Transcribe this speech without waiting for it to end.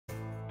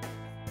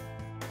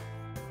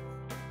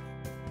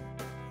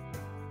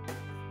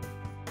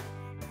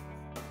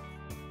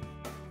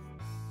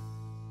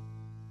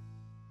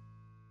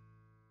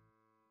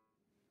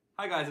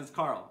Hi guys, it's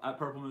Carl at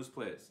Purple Moose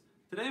Plays.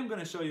 Today I'm going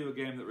to show you a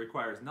game that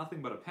requires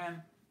nothing but a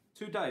pen,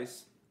 2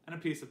 dice, and a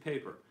piece of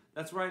paper.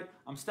 That's right,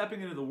 I'm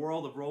stepping into the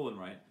world of Roll and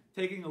Write,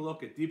 taking a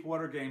look at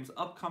Deepwater Games'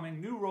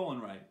 upcoming new Roll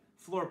and Write,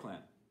 Floor Plan.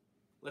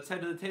 Let's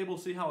head to the table,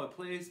 see how it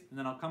plays, and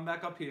then I'll come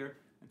back up here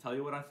and tell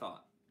you what I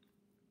thought.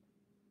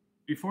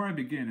 Before I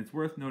begin, it's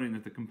worth noting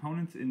that the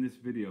components in this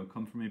video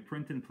come from a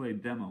print and play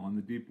demo on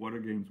the Deepwater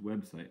Games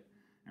website,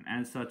 and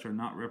as such are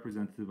not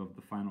representative of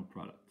the final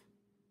product.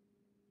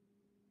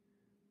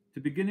 To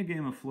begin a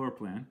game of Floor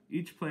Plan,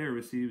 each player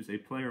receives a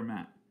player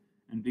mat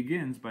and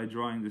begins by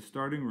drawing the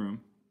starting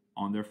room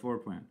on their floor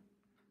plan.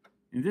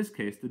 In this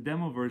case, the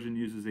demo version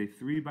uses a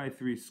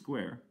 3x3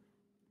 square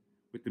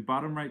with the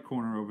bottom right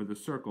corner over the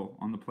circle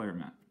on the player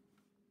mat.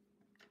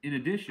 In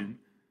addition,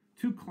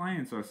 2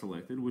 clients are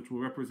selected which will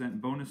represent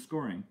bonus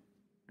scoring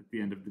at the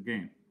end of the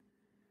game.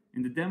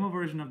 In the demo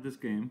version of this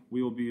game,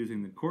 we will be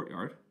using the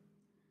courtyard,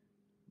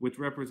 which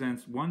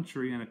represents 1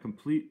 tree and a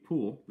complete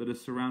pool that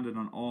is surrounded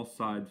on all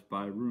sides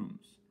by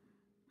rooms.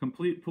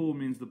 Complete pool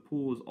means the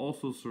pool is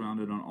also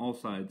surrounded on all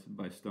sides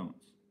by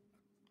stones.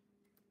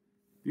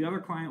 The other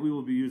client we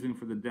will be using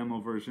for the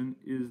demo version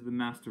is the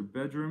master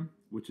bedroom,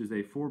 which is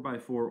a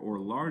 4x4 or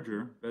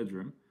larger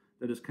bedroom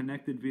that is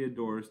connected via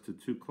doors to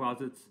 2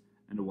 closets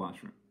and a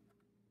washroom.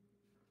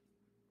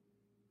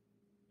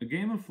 A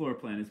game of Floor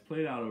Plan is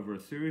played out over a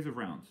series of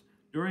rounds,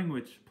 during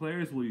which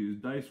players will use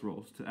dice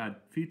rolls to add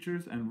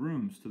features and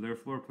rooms to their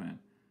floor plan,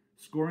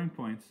 scoring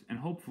points and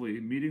hopefully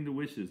meeting the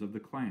wishes of the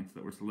clients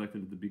that were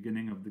selected at the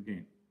beginning of the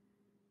game.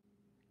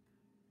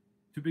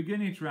 To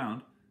begin each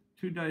round,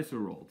 2 dice are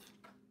rolled.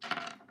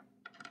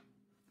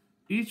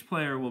 Each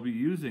player will be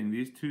using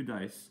these 2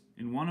 dice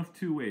in one of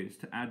 2 ways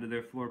to add to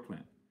their floor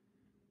plan.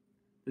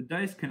 The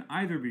dice can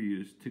either be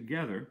used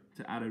together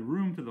to add a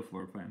room to the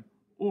floor plan,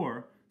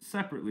 or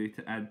separately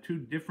to add 2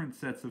 different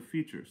sets of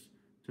features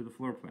to the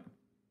floor plan.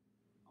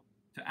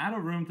 To add a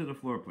room to the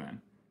floor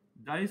plan,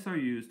 dice are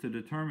used to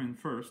determine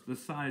first the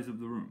size of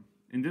the room.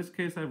 In this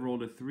case, I've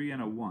rolled a 3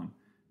 and a 1,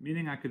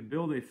 meaning I could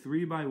build a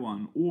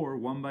 3x1 or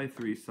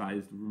 1x3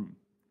 sized room.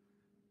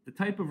 The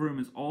type of room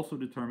is also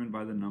determined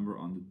by the number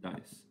on the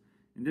dice.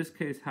 In this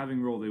case,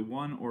 having rolled a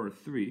 1 or a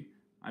 3,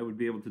 I would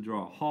be able to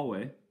draw a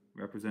hallway,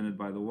 represented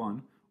by the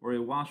 1, or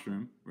a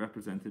washroom,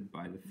 represented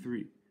by the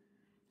 3.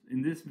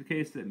 In this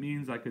case, that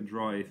means I could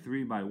draw a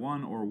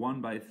 3x1 or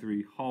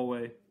 1x3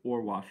 hallway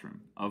or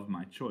washroom of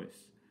my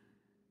choice.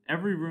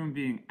 Every room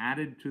being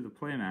added to the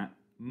playmat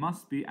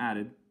must be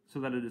added so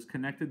that it is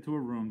connected to a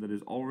room that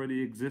is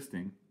already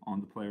existing on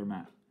the player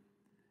mat.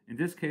 In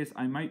this case,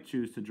 I might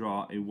choose to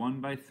draw a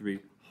 1x3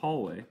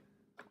 hallway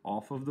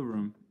off of the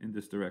room in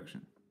this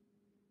direction.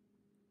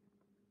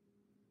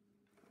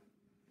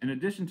 In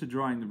addition to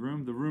drawing the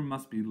room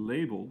must be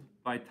labeled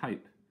by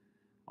type.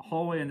 A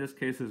hallway in this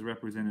case is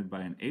represented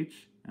by an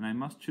H, and I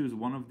must choose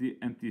one of the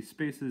empty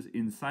spaces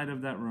inside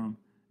of that room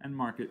and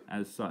mark it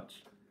as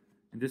such.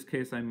 In this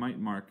case, I might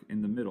mark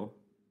in the middle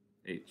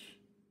H.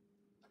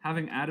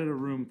 Having added a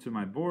room to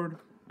my board,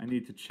 I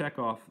need to check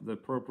off the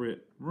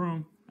appropriate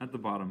room at the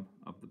bottom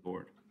of the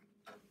board.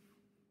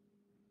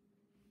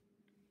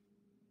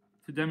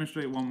 To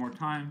demonstrate one more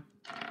time,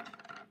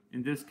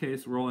 in this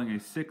case, rolling a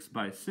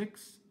 6x6,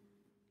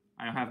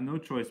 I have no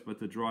choice but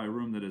to draw a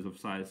room that is of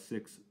size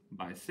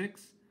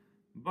 6x6,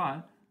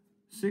 but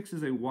 6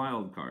 is a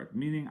wild card,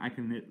 meaning I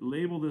can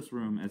label this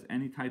room as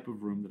any type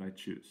of room that I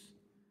choose.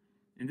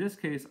 In this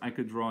case, I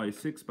could draw a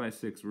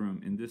 6x6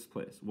 room in this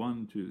place.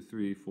 1, 2,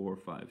 3, 4,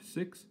 5,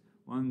 6.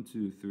 1,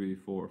 2, 3,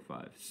 4,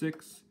 5,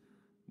 6.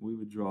 We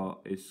would draw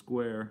a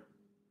square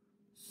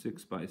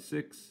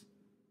 6x6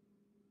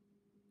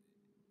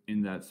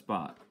 in that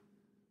spot.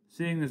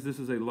 Seeing as this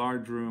is a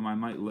large room, I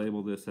might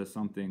label this as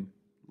something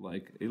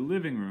like a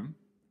living room,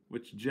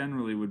 which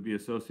generally would be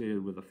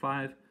associated with a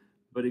 5,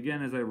 but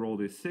again, as I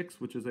rolled a 6,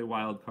 which is a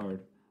wild card,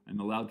 I'm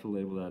allowed to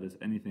label that as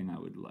anything I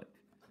would like.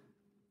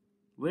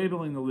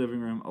 Labeling the living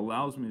room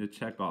allows me to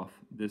check off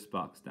this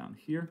box down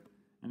here,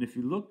 and if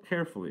you look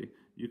carefully,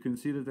 you can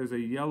see that there's a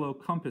yellow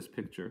compass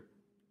picture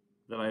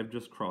that I have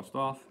just crossed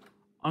off,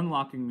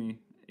 unlocking me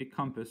a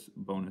compass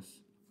bonus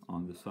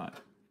on the side.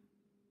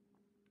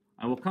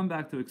 I will come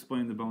back to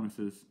explain the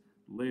bonuses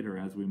later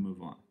as we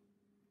move on.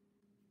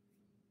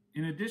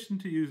 In addition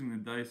to using the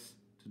dice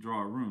to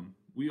draw a room,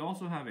 we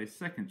also have a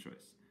second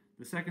choice.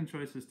 The second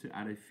choice is to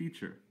add a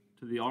feature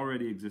to the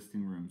already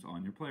existing rooms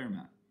on your player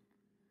mat.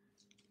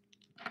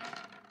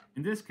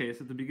 In this case,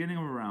 at the beginning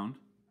of a round,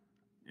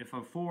 if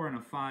a 4 and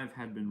a 5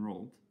 had been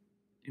rolled,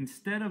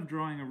 instead of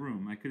drawing a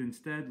room, I could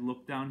instead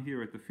look down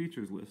here at the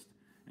features list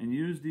and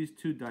use these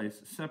 2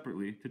 dice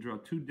separately to draw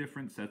 2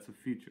 different sets of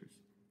features.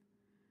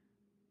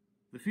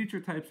 The feature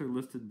types are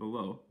listed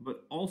below,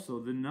 but also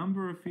the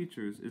number of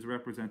features is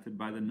represented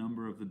by the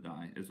number of the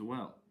die as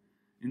well.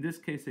 In this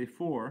case, a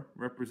 4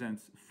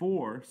 represents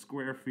 4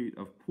 square feet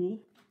of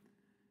pool,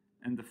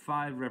 and the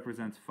 5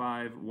 represents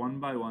 5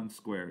 1x1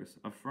 squares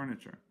of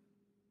furniture.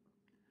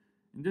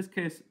 In this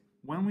case,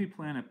 when we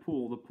plan a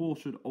pool, the pool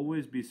should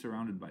always be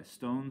surrounded by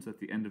stones at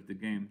the end of the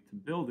game to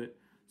build it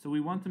So we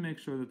want to make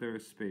sure that there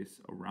is space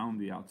around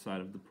the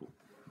outside of the pool.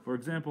 For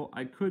example,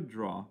 I could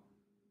draw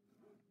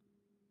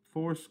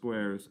 4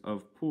 squares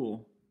of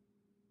pool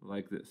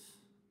like this.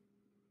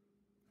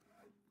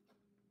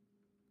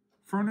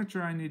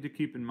 Furniture, I need to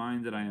keep in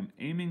mind that I am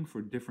aiming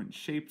for different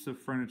shapes of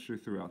furniture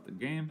throughout the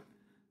game.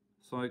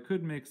 So I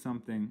could make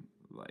something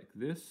like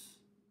this,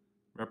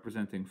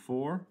 representing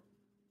 4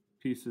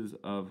 pieces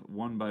of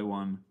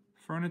 1x1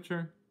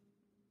 furniture.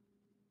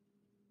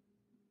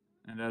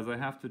 And as I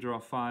have to draw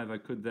 5, I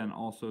could then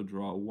also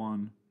draw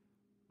 1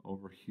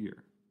 over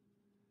here.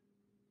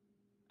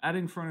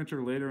 Adding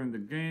furniture later in the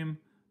game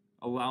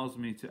allows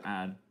me to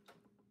add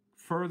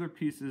further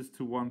pieces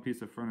to one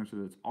piece of furniture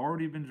that's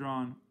already been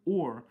drawn,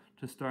 or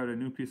to start a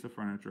new piece of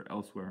furniture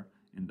elsewhere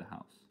in the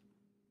house.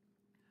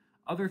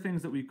 Other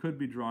things that we could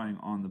be drawing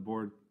on the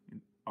board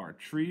are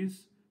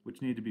trees,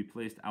 which need to be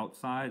placed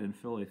outside and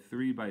fill a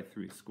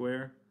 3x3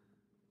 square.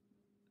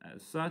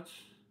 As such,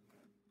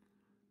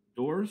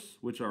 doors,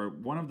 which are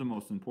one of the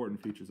most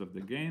important features of the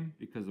game,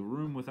 because a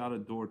room without a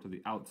door to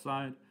the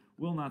outside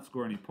will not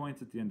score any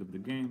points at the end of the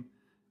game,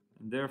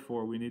 and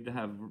therefore we need to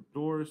have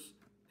doors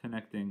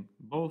connecting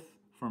both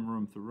from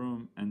room to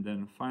room and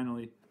then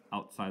finally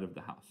outside of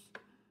the house.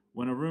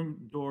 When a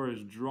room door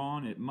is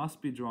drawn, it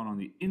must be drawn on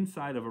the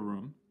inside of a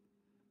room,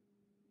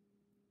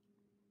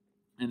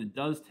 and it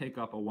does take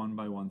up a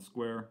 1x1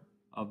 square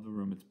of the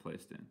room it's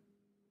placed in.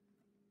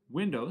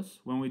 Windows,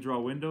 when we draw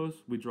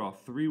windows, we draw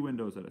 3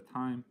 windows at a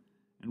time,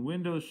 and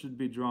windows should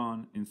be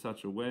drawn in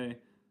such a way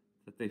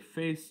that they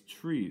face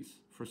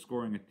trees for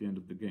scoring at the end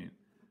of the game.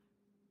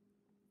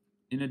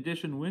 In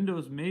addition,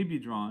 windows may be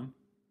drawn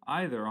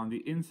either on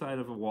the inside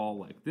of a wall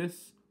like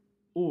this,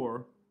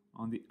 or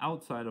on the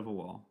outside of a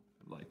wall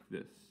like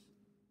this.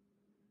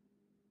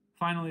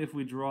 Finally, if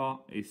we draw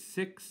a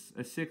 6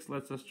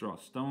 lets us draw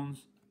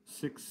stones.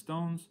 6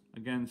 stones,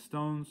 again,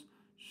 stones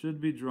should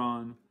be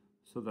drawn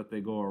so that they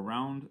go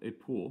around a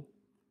pool,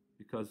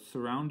 because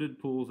surrounded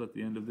pools at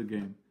the end of the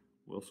game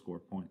will score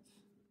points.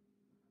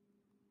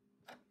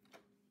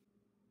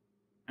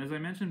 As I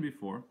mentioned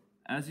before,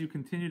 as you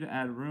continue to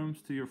add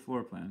rooms to your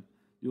floor plan,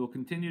 you will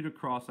continue to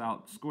cross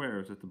out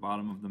squares at the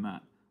bottom of the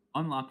map,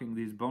 unlocking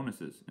these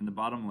bonuses in the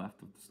bottom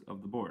left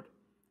of the board.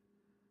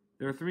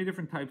 There are 3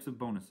 different types of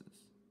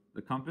bonuses: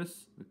 the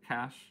compass, the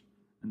cache,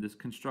 and this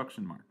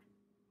construction mark.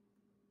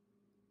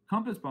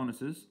 Compass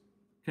bonuses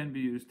can be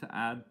used to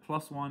add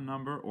 +1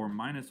 number or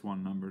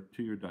 -1 number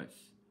to your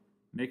dice,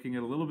 making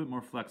it a little bit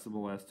more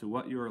flexible as to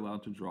what you're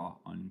allowed to draw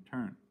on your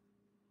turn.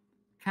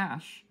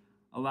 Cache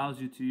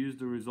allows you to use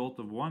the result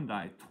of 1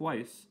 die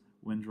twice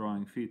when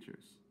drawing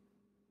features.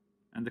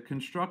 And the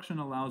construction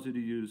allows you to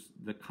use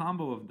the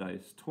combo of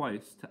dice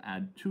twice to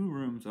add 2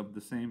 rooms of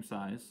the same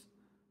size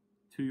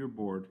to your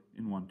board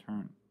in 1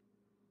 turn.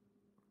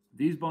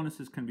 These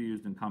bonuses can be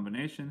used in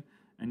combination,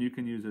 and you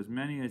can use as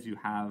many as you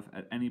have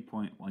at any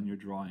point when you're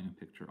drawing a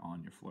picture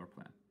on your floor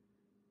plan.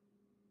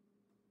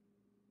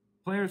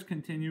 Players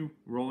continue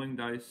rolling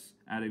dice,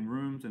 adding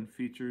rooms and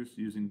features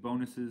using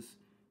bonuses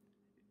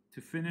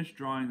to finish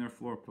drawing their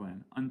floor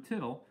plan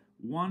until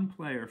one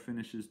player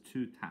finishes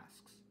 2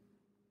 tasks.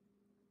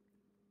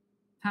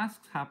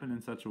 Tasks happen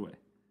in such a way: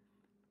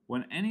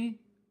 when any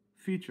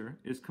feature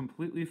is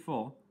completely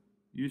full,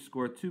 you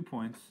score 2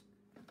 points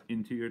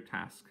into your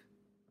task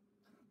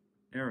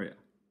area.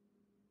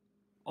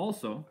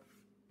 Also,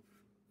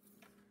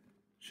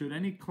 should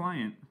any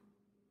client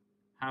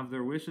have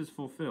their wishes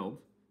fulfilled,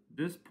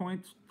 this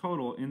point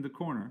total in the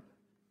corner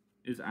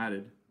is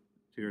added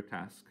to your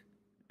task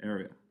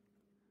area.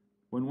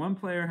 When one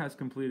player has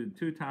completed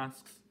 2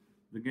 tasks,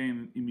 the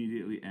game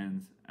immediately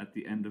ends at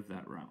the end of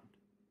that round.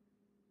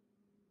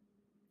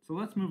 So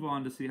let's move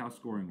on to see how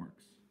scoring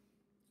works.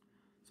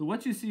 So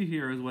what you see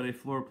here is what a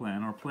floor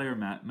plan or player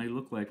mat may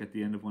look like at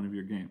the end of one of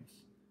your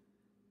games.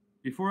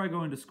 Before I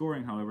go into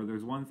scoring, however,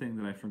 there's one thing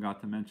that I forgot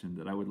to mention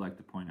that I would like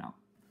to point out.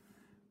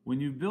 When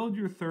you build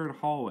your 3rd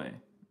hallway,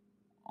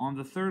 on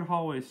the 3rd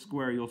hallway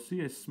square, you'll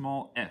see a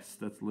small S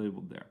that's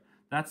labeled there.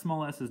 That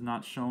small S is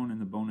not shown in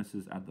the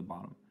bonuses at the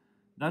bottom.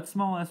 That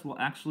small S will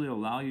actually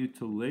allow you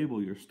to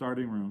label your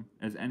starting room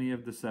as any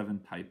of the 7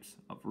 types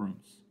of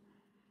rooms.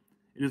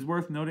 It is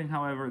worth noting,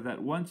 however,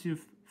 that once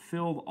you've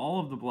filled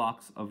all of the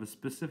blocks of a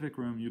specific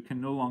room, you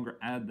can no longer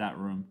add that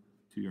room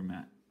to your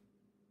mat.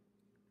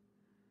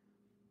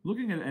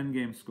 Looking at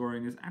endgame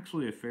scoring is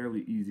actually a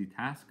fairly easy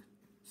task.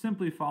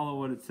 Simply follow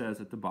what it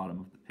says at the bottom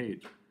of the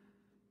page.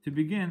 To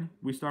begin,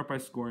 we start by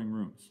scoring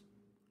rooms.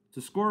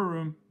 To score a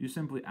room, you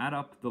simply add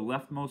up the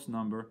leftmost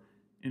number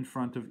in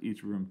front of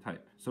each room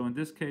type. So in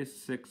this case,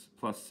 6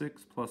 plus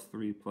 6 plus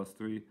 3 plus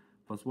 3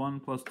 plus 1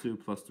 plus 2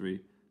 plus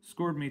 3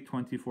 scored me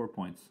 24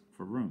 points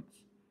for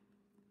rooms.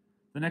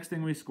 The next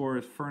thing we score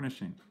is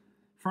furnishing.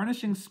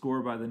 Furnishings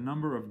score by the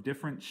number of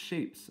different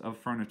shapes of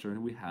furniture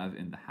we have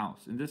in the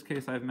house. In this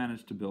case, I've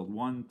managed to build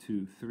 1,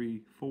 2, 3,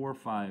 4,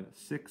 5,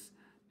 6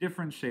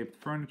 different shaped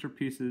furniture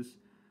pieces.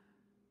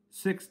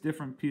 6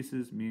 different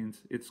pieces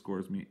means it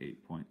scores me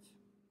 8 points.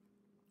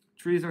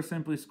 Trees are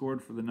simply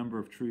scored for the number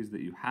of trees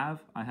that you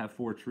have. I have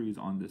 4 trees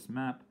on this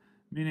map.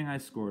 meaning I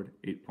scored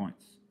 8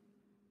 points.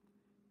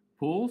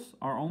 Pools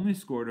are only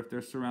scored if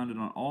they're surrounded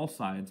on all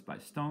sides by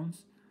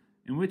stones,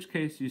 in which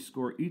case you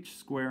score each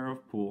square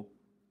of pool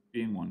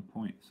being 1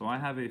 point. So I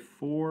have a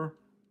 4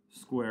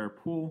 square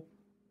pool,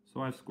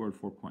 so I've scored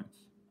 4 points.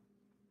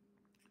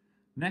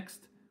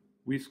 Next,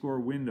 we score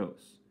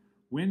windows.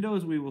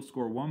 Windows, we will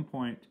score 1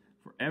 point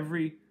for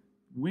every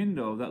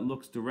window that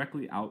looks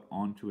directly out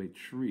onto a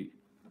tree.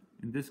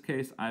 In this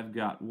case, I've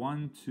got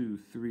 1, 2,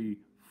 3,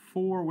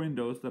 4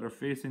 windows that are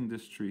facing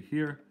this tree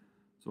here,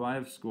 so I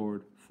have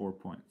scored 4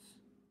 points.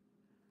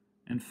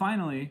 And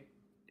finally,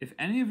 if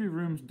any of your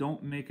rooms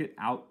don't make it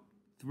out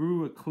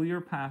through a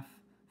clear path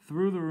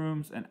through the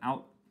rooms and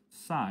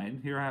outside,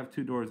 here I have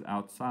 2 doors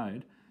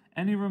outside,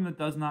 any room that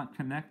does not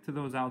connect to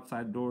those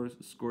outside doors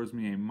scores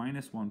me a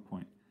 -1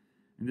 point.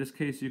 In this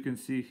case, you can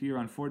see here,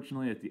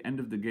 unfortunately, at the end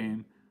of the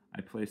game, I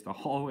placed a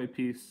hallway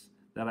piece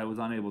that I was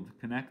unable to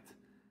connect,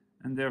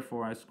 and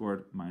therefore I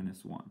scored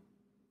 -1.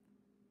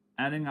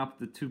 Adding up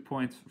the 2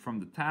 points from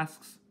the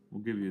tasks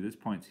will give you this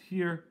points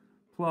here,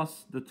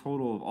 plus the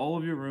total of all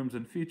of your rooms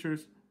and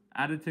features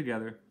added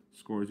together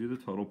scores you the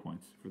total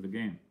points for the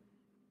game.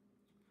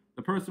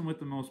 The person with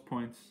the most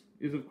points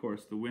is, of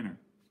course, the winner.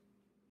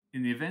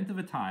 In the event of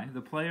a tie,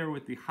 the player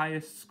with the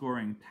highest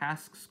scoring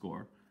task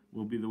score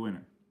will be the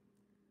winner.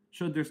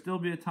 Should there still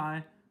be a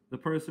tie, the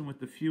person with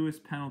the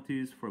fewest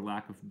penalties for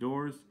lack of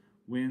doors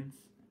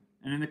wins,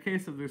 and in the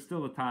case of there's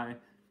still a tie,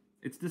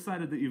 it's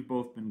decided that you've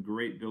both been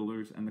great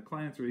builders and the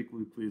clients are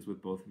equally pleased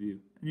with both of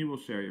you, and you will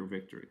share your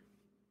victory.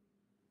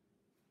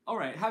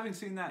 Alright, having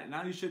seen that,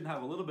 now you should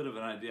have a little bit of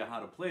an idea how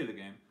to play the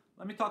game.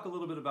 Let me talk a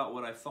little bit about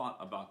what I thought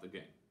about the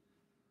game.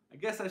 I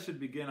guess I should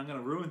begin, I'm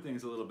going to ruin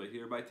things a little bit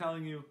here by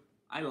telling you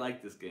I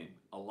like this game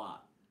a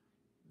lot.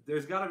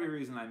 There's got to be a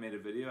reason I made a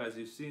video. As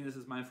you've seen, this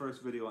is my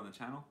first video on the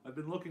channel. I've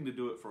been looking to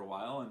do it for a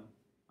while, and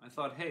I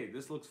thought, hey,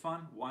 this looks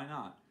fun, why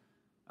not?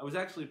 I was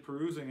actually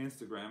perusing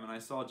Instagram, and I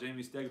saw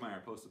Jamie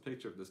Stegmaier post a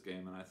picture of this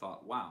game, and I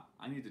thought, wow,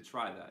 I need to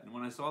try that. And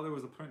when I saw there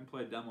was a print and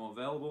play demo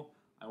available,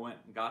 I went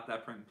and got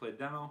that print and play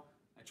demo,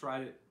 I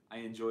tried it, I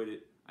enjoyed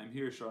it, I'm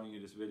here showing you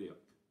this video.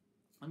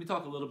 Let me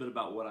talk a little bit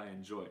about what I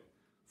enjoyed.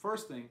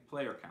 First thing,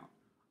 player count.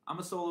 I'm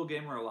a solo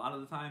gamer a lot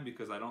of the time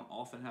because I don't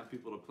often have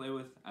people to play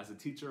with. As a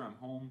teacher, I'm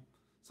home,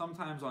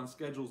 sometimes on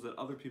schedules that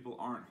other people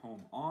aren't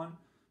home on,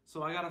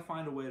 so I gotta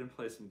find a way to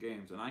play some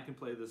games, and I can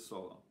play this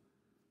solo.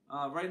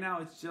 Right now,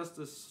 it's just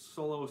a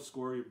solo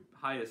score,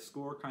 highest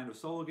score kind of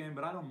solo game,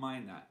 but I don't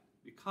mind that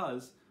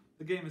because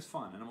the game is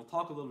fun, and we'll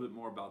talk a little bit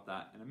more about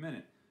that in a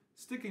minute.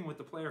 Sticking with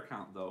the player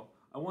count, though,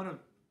 I want to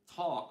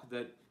talk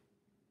that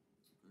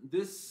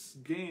this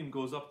game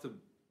goes up to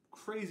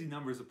crazy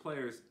numbers of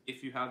players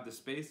if you have the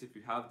space, if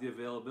you have the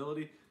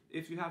availability,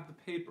 if you have the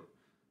paper.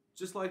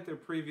 Just like their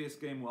previous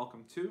game,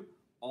 Welcome To,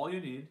 all you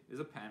need is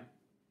a pen,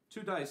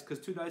 2 dice, because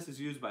 2 dice is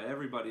used by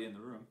everybody in the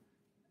room,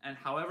 and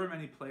however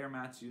many player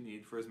mats you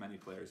need for as many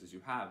players as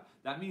you have.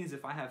 That means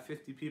if I have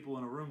 50 people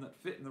in a room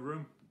that fit in the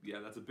room, yeah,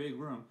 that's a big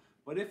room,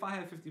 but if I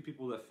have 50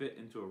 people that fit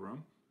into a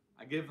room,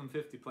 I give them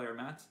 50 player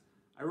mats,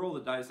 I roll the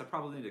dice, I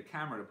probably need a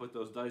camera to put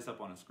those dice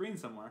up on a screen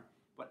somewhere,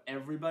 but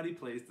everybody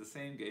plays the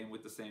same game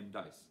with the same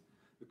dice.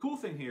 The cool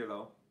thing here,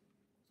 though,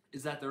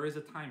 is that there is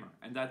a timer,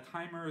 and that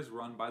timer is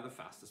run by the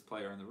fastest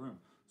player in the room.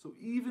 So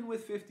even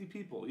with 50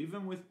 people,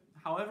 even with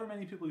however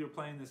many people you're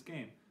playing this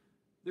game,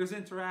 there's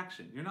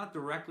interaction. You're not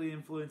directly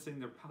influencing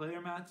their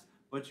player mats,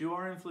 but you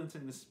are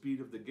influencing the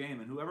speed of the game,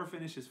 and whoever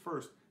finishes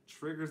first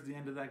triggers the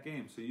end of that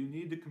game. So you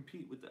need to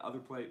compete with the other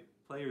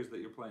players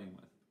that you're playing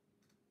with.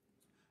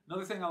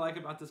 Another thing I like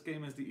about this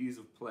game is the ease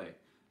of play.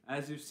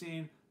 As you've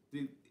seen,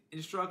 the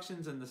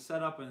instructions and the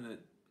setup and the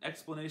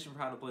explanation for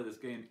how to play this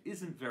game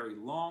isn't very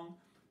long,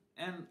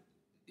 and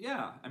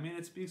yeah, I mean,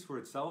 it speaks for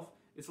itself.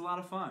 It's a lot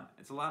of fun.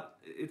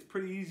 It's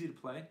pretty easy to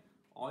play.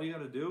 All you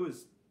gotta do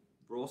is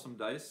roll some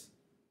dice,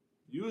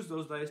 use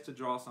those dice to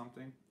draw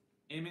something,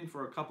 aiming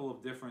for a couple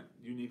of different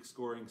unique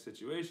scoring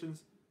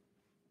situations,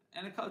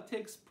 and it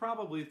takes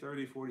probably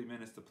 30-40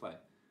 minutes to play.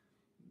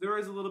 There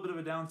is a little bit of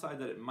a downside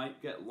that it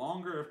might get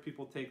longer if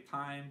people take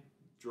time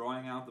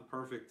drawing out the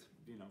perfect,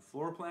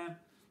 floor plan,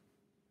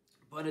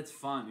 but it's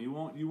fun. You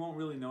won't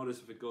really notice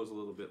if it goes a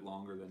little bit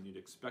longer than you'd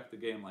expect a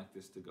game like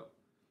this to go.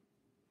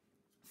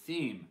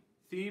 Theme.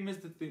 Theme is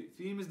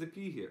the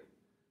key here.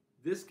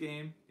 This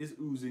game is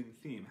oozing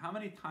theme. How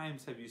many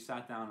times have you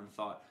sat down and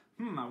thought,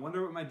 I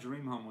wonder what my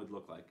dream home would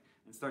look like,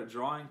 and start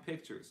drawing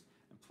pictures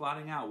and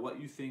plotting out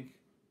what you think,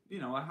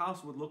 a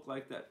house would look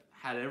like that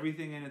had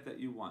everything in it that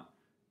you want.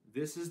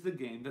 This is the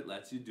game that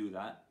lets you do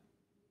that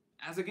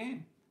as a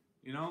game.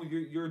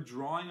 You're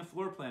drawing a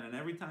floor plan, and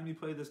every time you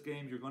play this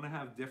game, you're going to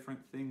have different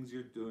things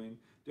you're doing,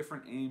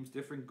 different aims,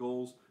 different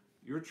goals.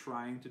 You're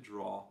trying to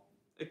draw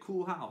a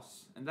cool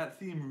house, and that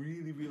theme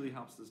really, really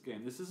helps this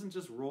game. This isn't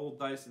just roll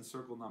dice and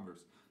circle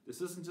numbers.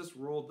 This isn't just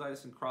roll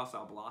dice and cross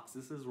out blocks.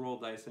 This is roll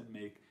dice and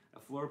make a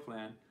floor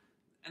plan,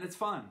 and it's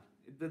fun.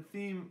 The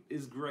theme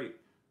is great.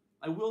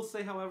 I will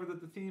say, however, that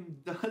the theme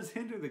does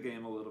hinder the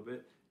game a little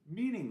bit,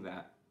 meaning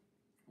that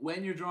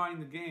when you're drawing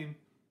the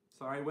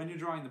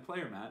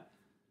player mat,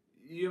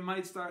 you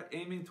might start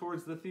aiming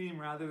towards the theme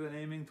rather than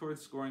aiming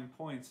towards scoring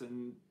points.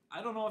 And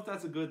I don't know if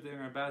that's a good thing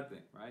or a bad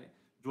thing, right?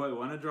 Do I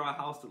want to draw a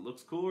house that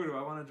looks cool, or do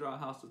I want to draw a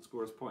house that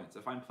scores points?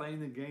 If I'm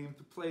playing the game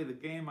to play the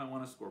game, I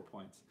want to score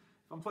points.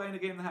 If I'm playing a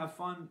game to have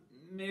fun,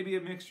 maybe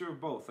a mixture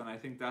of both, and I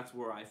think that's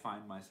where I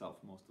find myself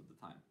most of the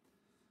time.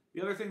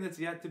 The other thing that's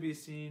yet to be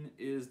seen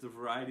is the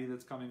variety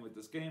that's coming with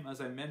this game.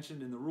 As I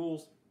mentioned in the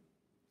rules,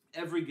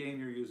 every game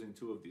you're using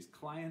two of these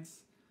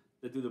clients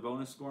that do the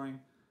bonus scoring.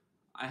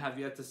 I have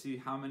yet to see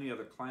how many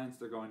other clients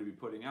they're going to be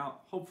putting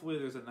out. Hopefully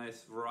there's a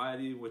nice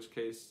variety, in which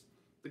case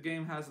the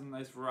game has a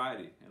nice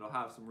variety. It'll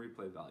have some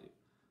replay value.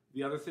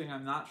 The other thing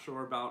I'm not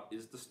sure about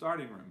is the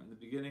starting room. In the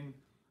beginning,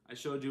 I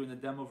showed you in the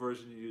demo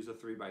version you use a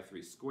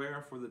 3x3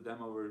 square for the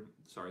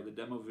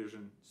demo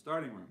vision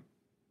starting room.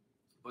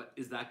 But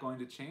is that going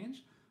to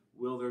change?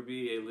 Will there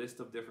be a list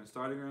of different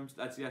starting rooms?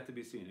 That's yet to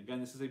be seen. Again,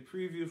 this is a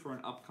preview for an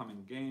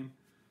upcoming game,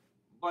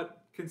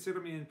 but consider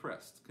me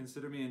impressed,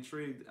 consider me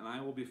intrigued, and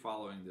I will be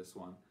following this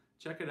one.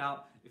 Check it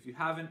out. If you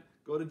haven't,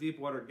 go to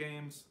Deepwater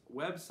Games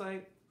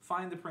website,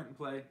 find the print and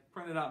play,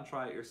 print it out and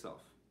try it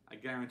yourself. I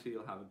guarantee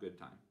you'll have a good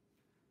time.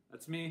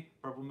 That's me,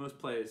 Purple Moose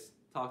Plays.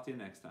 Talk to you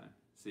next time.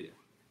 See ya.